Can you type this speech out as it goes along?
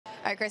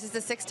All right, Chris, it's the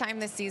sixth time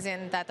this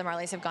season that the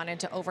Marlies have gone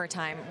into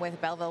overtime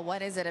with Belleville.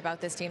 What is it about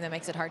this team that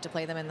makes it hard to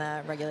play them in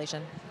the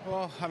regulation?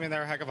 Well, I mean,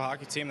 they're a heck of a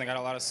hockey team. They got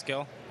a lot of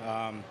skill.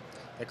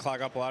 They clog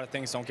up a lot of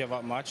things, don't give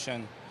up much,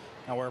 and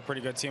we're a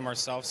pretty good team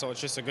ourselves. So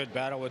it's just a good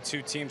battle with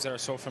two teams that are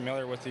so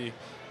familiar with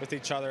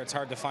each other. It's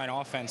hard to find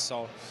offense.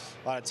 So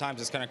a lot of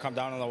times it's going to come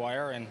down to the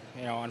wire, and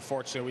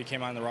unfortunately, we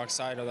came on the wrong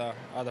side of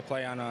the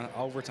play on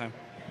overtime.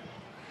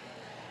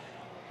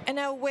 And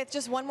now, with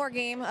just one more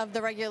game of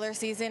the regular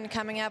season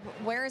coming up,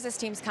 where is this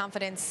team's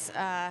confidence,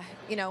 as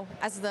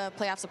the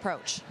playoffs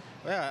approach?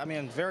 Yeah, I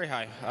mean, very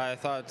high. I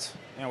thought,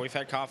 we've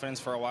had confidence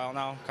for a while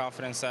now.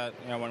 Confidence that,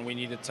 when we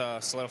needed to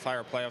solidify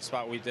our playoff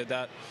spot, we did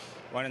that.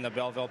 Went into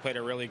Belleville, played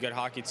a really good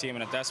hockey team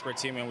and a desperate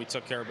team, and we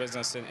took care of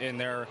business in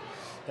their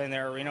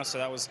arena, so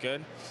that was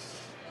good.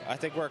 I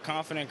think we're a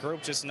confident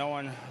group, just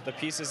knowing the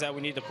pieces that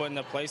we need to put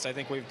into place. I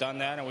think we've done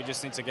that, and we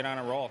just need to get on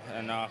a roll.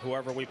 And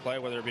whoever we play,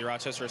 whether it be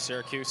Rochester or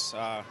Syracuse,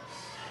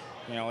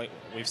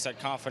 we've said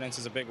confidence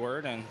is a big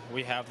word, and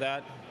we have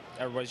that.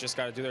 Everybody's just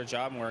got to do their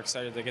job, and we're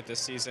excited to get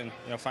this season,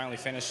 finally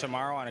finished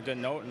tomorrow on a good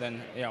note. And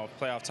then,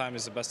 playoff time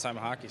is the best time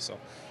of hockey. So.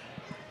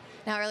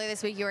 Now, earlier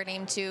this week, you were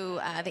named to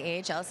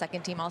the AHL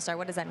Second Team All-Star.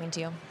 What does that mean to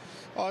you?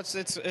 Well,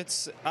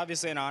 it's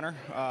obviously an honor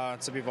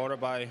to be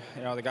voted by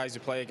the guys you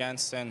play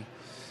against and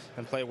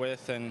play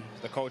with, and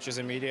the coaches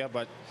and media.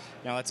 But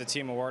that's a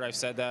team award. I've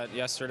said that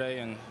yesterday,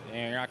 and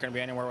you're not going to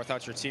be anywhere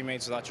without your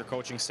teammates, without your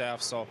coaching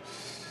staff. So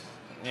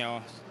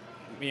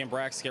me and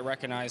Brax get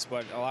recognized,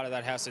 but a lot of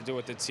that has to do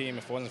with the team.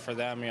 If it wasn't for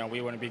them,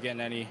 we wouldn't be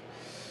getting any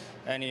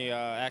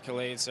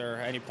accolades or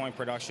any point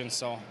production.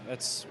 So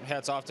it's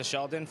hats off to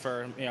Sheldon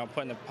for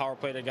putting the power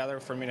play together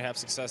for me to have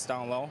success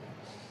down low.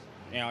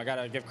 I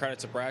got to give credit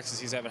to Brax because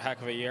he's having a heck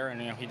of a year,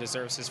 and he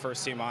deserves his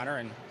first team honor.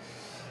 And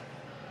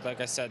like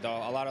I said, though,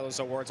 a lot of those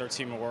awards are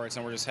team awards,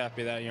 and we're just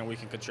happy that we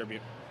can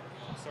contribute.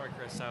 Sorry,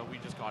 Chris, we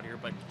just got here,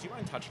 but do you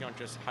mind touching on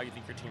just how you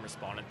think your team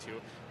responded to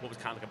what was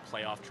kind of like a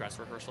playoff dress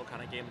rehearsal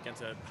kind of game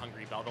against a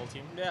hungry Belleville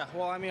team? Yeah,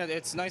 well, I mean,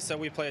 it's nice that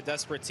we play a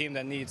desperate team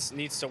that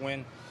needs to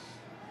win,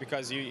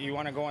 because you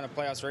want to go in the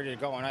playoffs ready to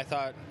go. And I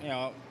thought,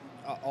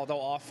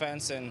 although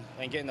offense and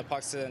getting the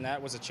pucks to the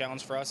net was a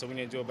challenge for us, so we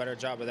need to do a better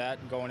job of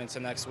that going into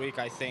next week.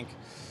 I think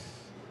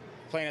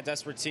playing a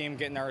desperate team,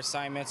 getting our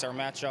assignments, our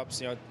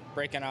matchups,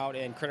 breaking out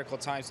in critical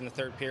times in the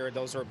third period,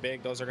 those are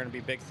big. Those are going to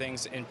be big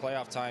things in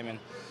playoff time, and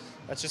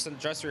that's just a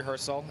dress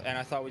rehearsal. And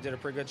I thought we did a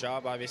pretty good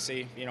job.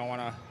 Obviously, you don't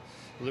want to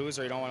lose,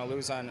 or you don't want to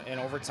lose in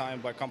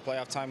overtime, but come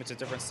playoff time, it's a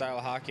different style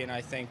of hockey. And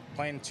I think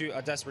playing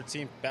a desperate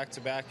team back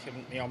to back,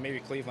 maybe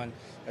Cleveland,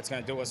 that's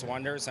going to do us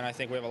wonders. And I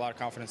think we have a lot of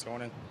confidence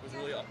going in. It was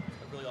really a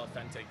really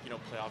authentic,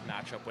 playoff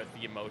matchup with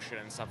the emotion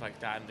and stuff like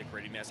that, and the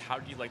grittiness. How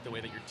do you like the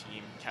way that your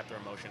team kept their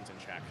emotions in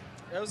check?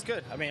 It was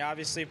good. I mean,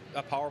 obviously,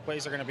 power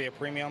plays are going to be a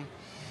premium.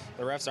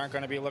 The refs aren't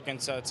going to be looking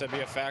to be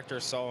a factor,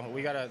 so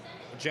we got to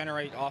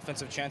generate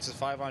offensive chances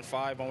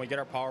 5-on-5. When we get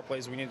our power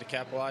plays, we need to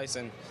capitalize,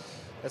 and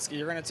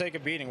you're going to take a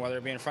beating, whether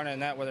it be in front of the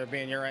net, whether it be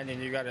in your end,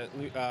 and you got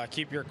to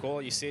keep your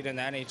cool. You see it in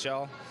the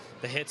NHL.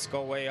 The hits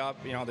go way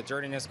up, the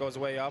dirtiness goes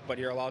way up, but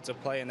you're allowed to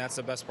play, and that's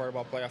the best part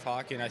about playoff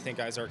hockey, and I think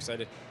guys are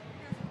excited.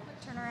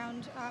 Quick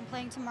turnaround,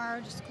 playing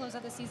tomorrow just to close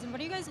out the season. What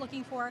are you guys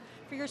looking for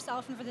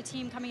yourself and for the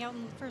team coming out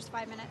in the first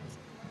 5 minutes?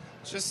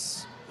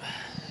 Just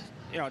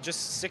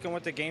sticking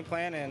with the game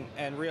plan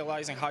and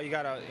realizing how you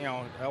got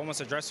to,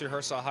 almost a dress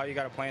rehearsal, how you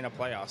got to play in the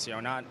playoffs.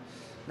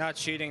 Not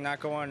cheating, not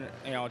going,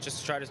 just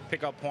to try to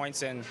pick up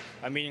points in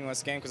a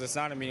meaningless game, because it's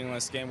not a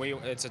meaningless game.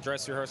 It's a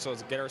dress rehearsal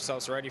to get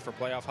ourselves ready for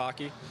playoff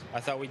hockey. I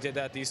thought we did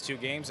that these 2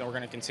 games, and we're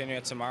going to continue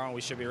it tomorrow, and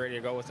we should be ready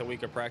to go with a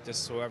week of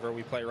practice, whoever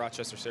we play,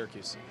 Rochester,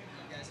 Syracuse.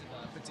 You guys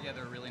have put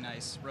together a really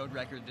nice road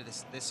record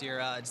this year.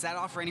 Does that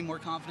offer any more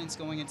confidence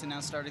going into now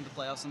starting the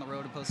playoffs on the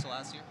road opposed to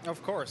last year?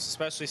 Of course,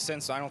 especially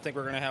since I don't think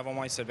we're going to have home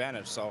ice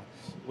advantage. So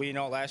we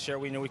know last year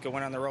we knew we could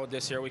win on the road.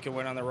 This year we can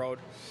win on the road.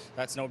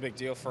 That's no big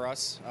deal for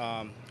us.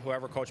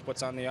 Whoever coach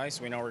puts on the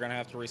ice, we know we're going to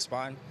have to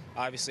respond.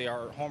 Obviously,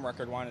 our home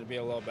record wanted to be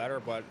a little better,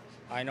 but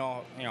I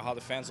know how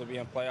the fans will be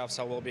in playoffs,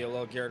 how we'll be a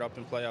little geared up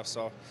in playoffs.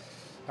 So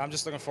I'm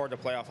just looking forward to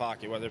playoff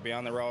hockey, whether it be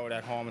on the road,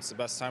 at home. It's the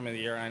best time of the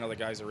year, and I know the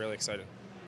guys are really excited.